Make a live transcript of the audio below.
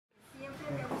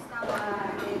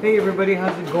Hey everybody,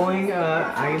 how's it going?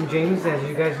 I am James, as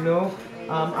you guys know.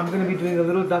 I'm going to be doing a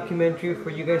little documentary for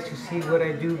you guys to see what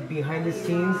I do behind the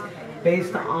scenes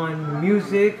based on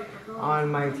music,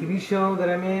 on my TV show that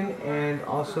I'm in, and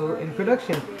also in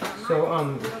production.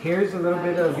 So here's a little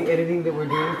bit of the editing that we're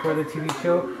doing for the TV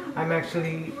show. I'm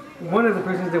actually one of the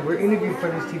persons that were interviewed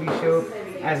for this TV show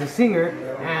as a singer,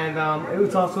 and it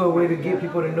was also a way to get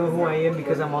people to know who I am,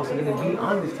 because I'm also going to be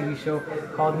on this TV show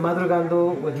called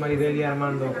Madrugando with Maribel y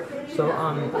Armando. So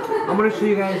I'm going to show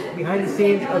you guys behind the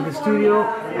scenes of the studio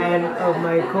and of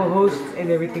my co-hosts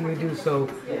and everything we do. So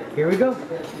here we go.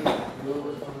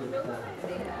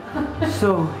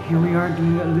 So here we are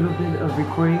doing a little bit of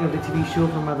recording of the TV show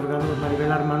for Madrugando with Maribel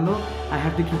y Armando. I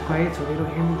have to keep quiet so they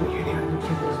don't hear me, but here they are. Look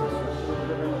at this.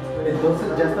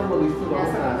 Entonces, ¿ya estamos listos?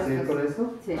 ¿Vamos a seguir con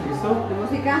eso? Sí. ¿Listo?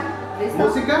 ¿Música? ¿Listo?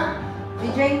 ¿Música?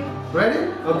 DJ.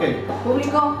 Ready? Okay.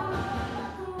 ¿Público?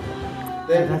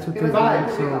 Then, That's what they're doing.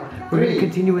 So we're going to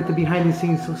continue with the behind the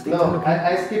scenes, so stay tuned. Okay?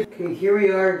 I skipped. Okay, here we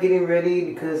are getting ready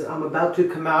because I'm about to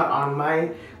come out on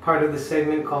my part of the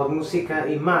segment called Música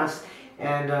y Más.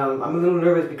 And I'm a little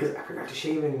nervous because I forgot to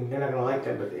shave and they're not going to like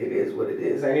that, but it is what it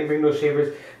is. I didn't bring no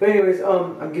shavers. But anyways,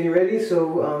 I'm getting ready,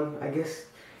 so I guess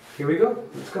here we go.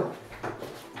 Let's go.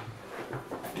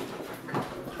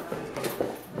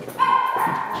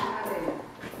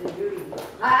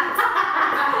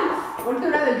 Ponte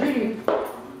una de Judy.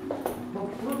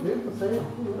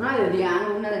 Una de Diana,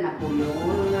 una de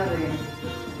Napoleón, una de...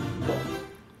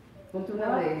 Ponte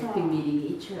una de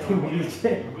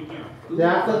Timbiriche.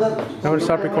 Now we'll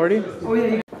stop recording? Oh yeah,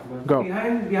 you Go.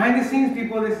 Behind the scenes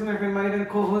people, this is my friend Maribel,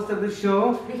 co-host of the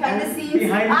show. Behind the scenes?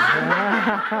 Behind the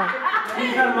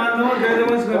scenes. Armando, they're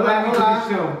the ones who invite me to the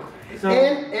show. So,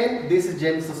 and this is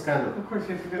James Toscano. of course,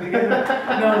 you're gonna get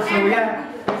that. No, so yeah,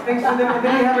 thanks to them. And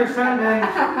then we have our sound man.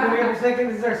 Can we have a second?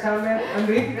 This is our sound man,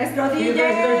 Andre. Nuestro He's DJ.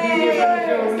 our DJ for the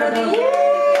show. Nuestro DJ.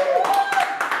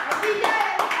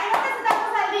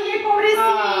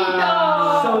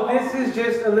 So this is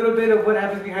just a little bit of what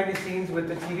happens behind the scenes with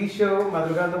the TV show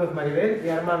Madrugando with Maribel y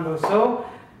Armando. So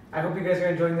I hope you guys are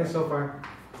enjoying this so far.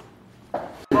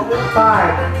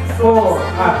 5, 4,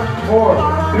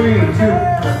 3, 2.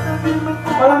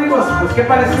 Hola amigos, pues ¿qué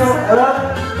pareció?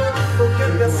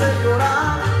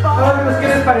 Hola amigos, ¿qué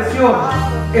les pareció?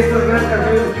 Estos grandes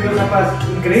canciones de Tiro La Paz,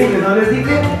 increíble, ¿no? Les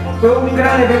dije, fue un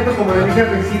gran evento, como les dije al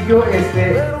principio.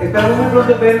 Esperamos muy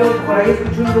pronto verlo. Por ahí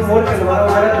escuché un rumor que lo van a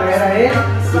volver a traer a él,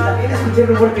 y también escuché el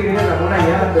rumor que viene Ramón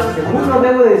Ayala, pero según no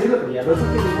debo de decirlo, pero ya lo sé.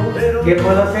 ¿Qué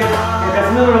puedo hacer? El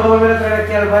casino no lo va a volver a traer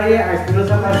aquí al Valle, a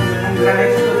Espinosa Paz, y es un gran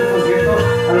éxito su concierto,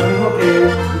 a lo mismo que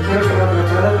quiero que lo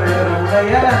tratara de traer a Ramón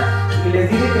Ayala. Y les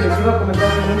dije que les iba a comentar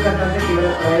con un cantante que iba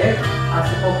a traer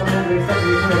hace poco en una entrevista que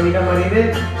hizo mi amiga Maribel.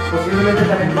 Posiblemente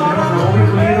también tendremos a Bobby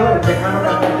Pulido, el tejano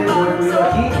cantante de Bobby Pulido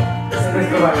aquí en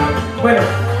nuestro barrio. Bueno,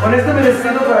 con esto me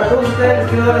despido para todos ustedes. Les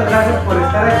quiero dar las gracias por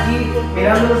estar aquí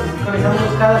mirándonos y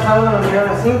sintonizándonos cada sábado a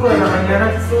las 5 de la mañana.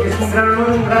 Es un gran honor,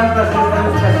 un gran placer estar en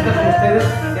esta casita con ustedes.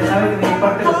 Ya saben que de mi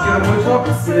parte los quiero mucho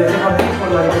y les dejo aquí por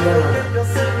la vida.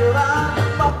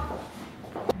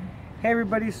 Hey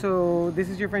everybody, so this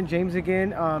is your friend James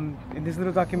again. In this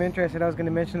little documentary I said I was going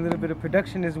to mention a little bit of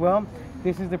production as well.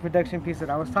 This is the production piece that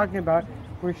I was talking about.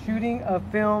 We're shooting a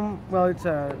film, well it's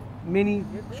a mini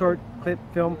short clip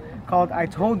film called I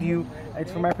Told You.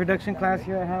 It's for my production class.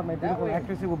 Here I have my beautiful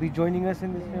actress that will be joining us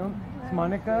in this film. It's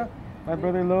Monica, my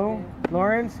brother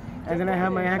Lawrence, and then I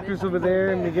have my actors over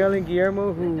there, Miguel and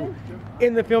Guillermo, who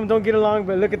in the film don't get along,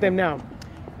 but look at them now.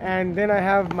 And then I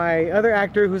have my other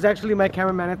actor, who's actually my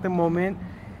cameraman at the moment,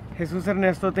 Jesus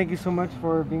Ernesto. Thank you so much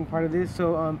for being part of this.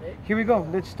 So here we go.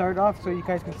 Let's start off so you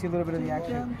guys can see a little bit of the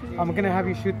action. I'm gonna have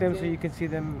you shoot them so you can see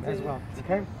them as well.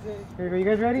 Okay? Here we go. You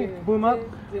guys ready? Boom up,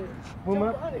 boom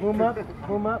up, boom up,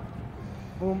 boom up,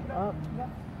 boom up.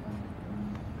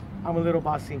 I'm a little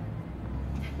bossy,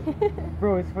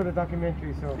 bro. It's for the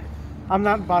documentary, so I'm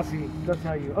not bossy. They'll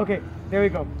tell you. Okay, there we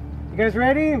go. You guys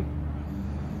ready?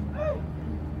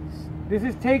 This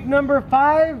is take number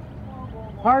 5.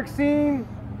 Park scene.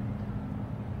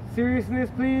 Seriousness,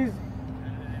 please.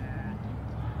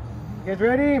 You guys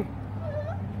ready?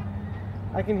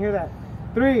 I can hear that.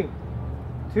 3,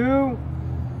 2,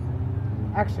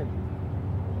 action.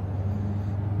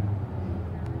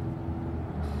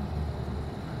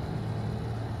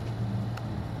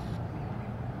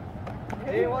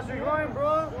 Hey, what's your going,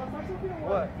 bro?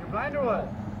 What? You're blind or what?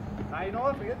 Nah, you know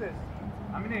what? Forget this.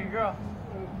 I'm in here, girl.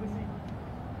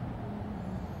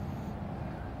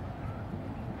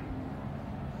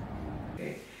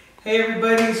 Hey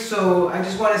everybody, so I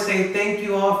just want to say thank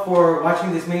you all for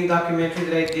watching this mini documentary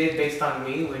that I did based on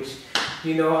me, which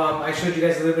You know, I showed you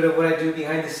guys a little bit of what I do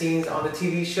behind the scenes on the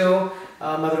TV show,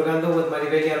 Madrugando with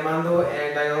Maribel y Armando,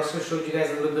 and I also showed you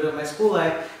guys a little bit of my school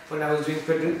life when I was doing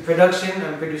production.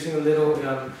 I'm producing a little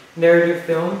narrative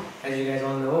film, as you guys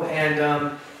all know, and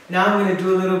now I'm going to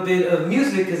do a little bit of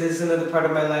music because it's another part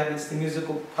of my life. It's the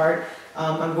musical part.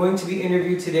 I'm going to be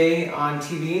interviewed today on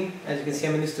TV. As you can see,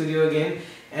 I'm in the studio again,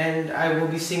 and I will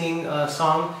be singing a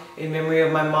song in memory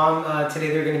of my mom.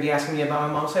 Today they're going to be asking me about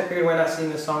my mom, so I figured why not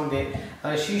sing the song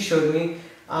that she showed me.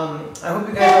 I hope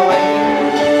you guys all like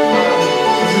it.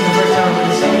 This is the first time I'm going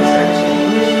to sing this actually in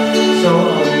English, so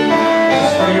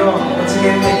just for you all. Once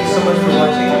again, thank you so much for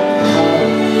watching.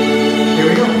 Here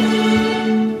we go.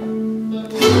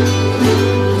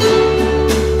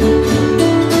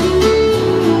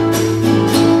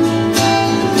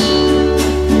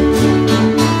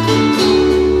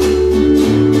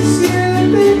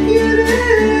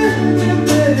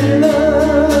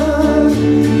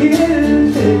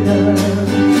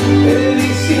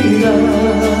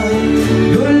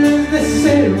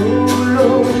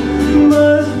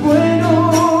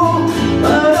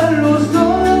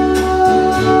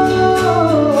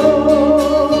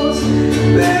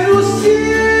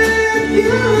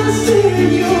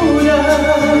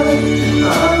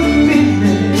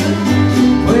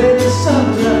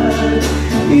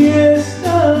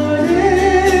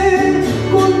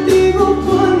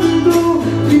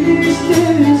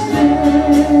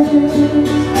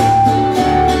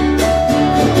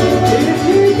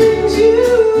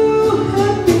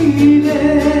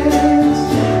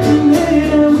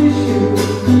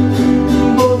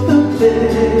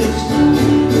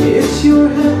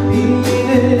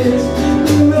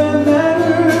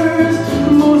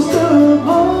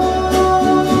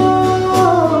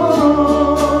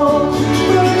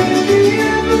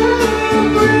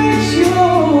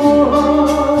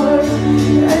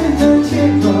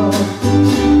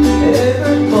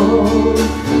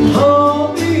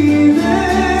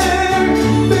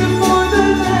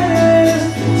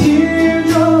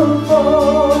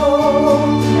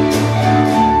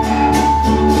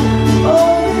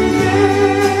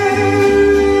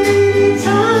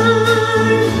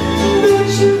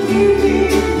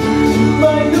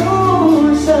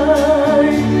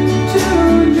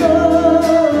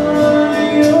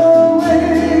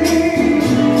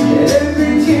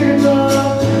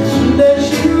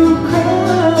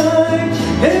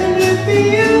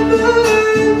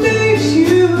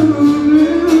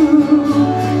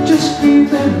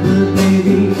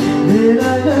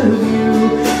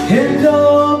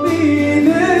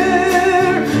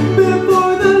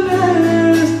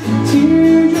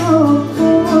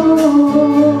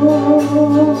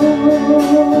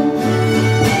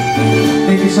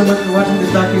 Thank you so much for watching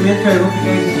this documentary. I hope you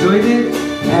guys enjoyed it.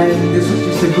 And this was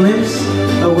just a glimpse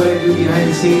of what I do behind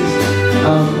the scenes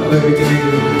of everything I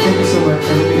do. Thank you so much. I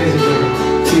hope you guys enjoyed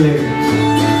it. See you later.